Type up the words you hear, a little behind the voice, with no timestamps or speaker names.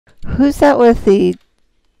Who's that with the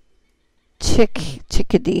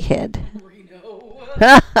chickadee head?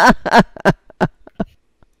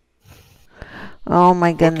 Oh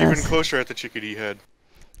my goodness. Look even closer at the chickadee head.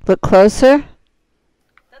 Look closer?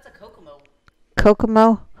 That's a Kokomo.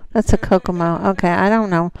 Kokomo? That's a Kokomo. Okay, I don't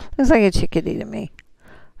know. Looks like a chickadee to me.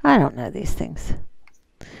 I don't know these things.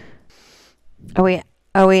 Are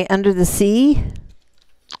we under the sea?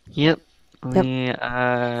 Yep. Yep.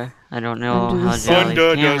 I don't know Under the how sea. jolly the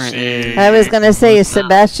Under the camera sea. is. I was gonna say, is What's up?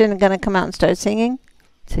 Sebastian gonna come out and start singing?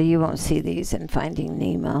 So you won't see these in Finding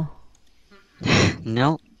Nemo.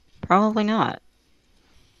 Nope. Probably not.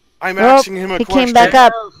 I'm Oh, asking him a he question. came back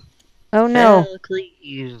up. Oh no.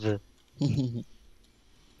 Cleave.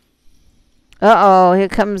 Uh-oh, here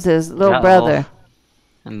comes his little Uh-oh. brother.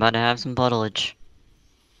 I'm about to have some puddleage.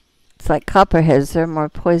 It's like copperheads, they're more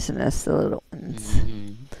poisonous, the little ones.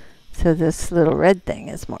 Mhm. So this little red thing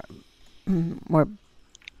is more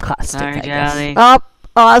caustic, Sorry, I guess. Jolly. Oh,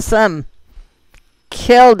 awesome.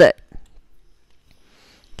 Killed it.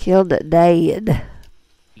 Killed it dead.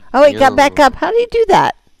 Oh, he got back Yo. up. How do you do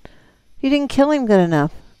that? You didn't kill him good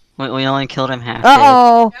enough. We only killed him half dead.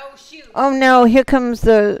 Uh-oh. Oh, shoot. Oh, no. Here comes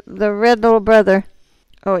the red little brother.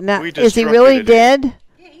 Oh, now, We is he disrupted really it. dead?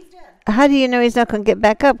 Yeah, he's dead. How do you know he's not going to get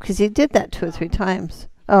back up? Because he did that 2 or 3 times.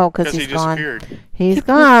 Oh, because Because he's he gone. disappeared. He's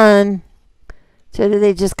gone. So did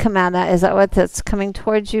they just come out? Is that what that's coming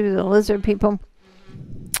towards you, the lizard people?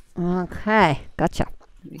 Okay, gotcha.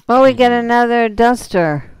 Well, we get another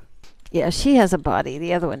duster. Yeah, she has a body.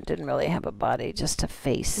 The other one didn't really have a body, just a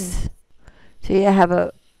face. So you have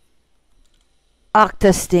a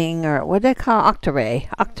octasting, or what do they call octaray?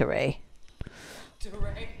 Octaray.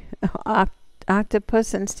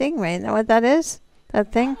 Octopus and stingray. Isn't that what that is?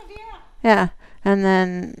 That thing? Yeah. Yeah. And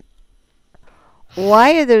then,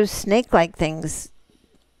 why are those snake-like things?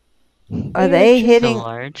 Are they So hitting?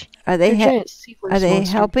 large. Are they? They're giant seahorse Are they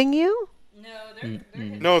monsters. helping you? No, they're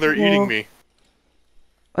No, they're Well- eating me.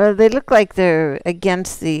 Or they look like they're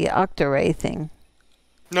against the octaray thing.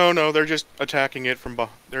 No, they're just attacking it from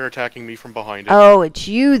they're attacking me from behind it. Oh, it's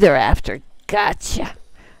you they're after. Gotcha.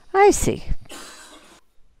 I see.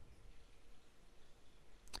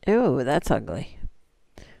 Ooh, that's ugly.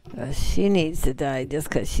 She needs to die just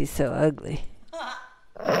because she's so ugly.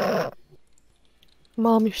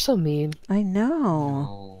 Mom, you're so mean. I know.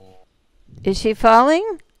 Oh. Is she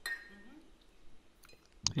falling?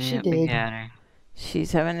 She Yep, we did. got her.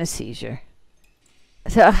 She's having a seizure.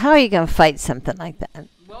 So how are you going to fight something like that?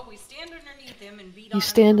 Well, we stand underneath him and beat on You him.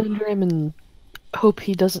 stand under him and hope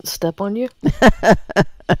he doesn't step on you.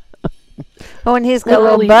 Oh, and he's got a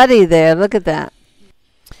little Literally- buddy there. Look at that.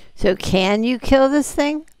 So can you kill this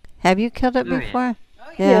thing? Have you killed it Oh, yeah. before?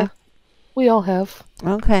 Oh, Yeah. We all have.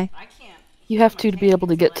 Okay. I can't. You have to be able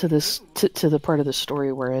to get to this to the part of the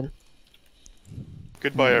story we're in.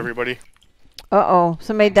 Goodbye, everybody. Uh-oh.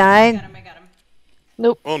 Somebody I died? got him, I got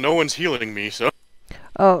him. Well, no one's healing me, so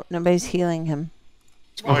Oh, nobody's healing him.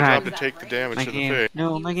 it's my Okay. job to take the damage My to the game. face.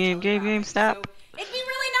 No, my game, stop. So, it'd be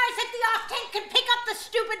really nice if the off-tank could pick up the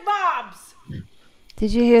stupid mobs.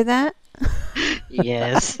 Did you hear that?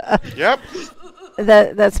 Yes. Yep.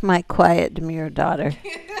 That's my quiet, demure daughter.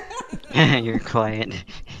 You're quiet.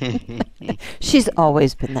 She's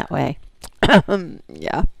always been that way.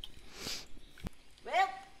 Yeah. Well,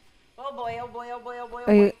 oh boy, oh boy, oh boy, oh boy,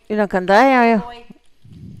 oh Are you, boy. you're not going to die, are Oh you? boy.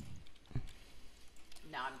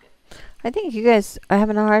 No, I'm good. I think you guys are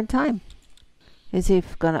having a hard time. Is he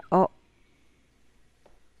going to... Oh.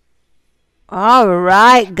 All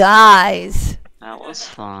right, guys. That was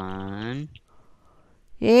fun.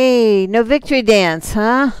 Yay. No victory dance,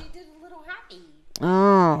 huh? She did a little happy.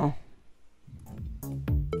 Oh.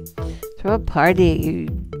 Throw a party. You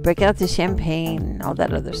break out the champagne, all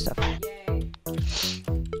that other stuff. Yay.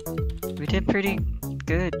 We did pretty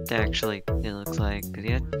good, actually, it looks like. 'Cause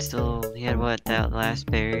he had what, that last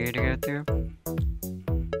barrier to go through?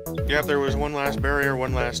 Yep, there was one last barrier,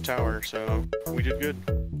 one last tower, so we did good.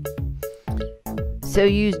 So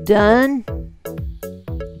you done?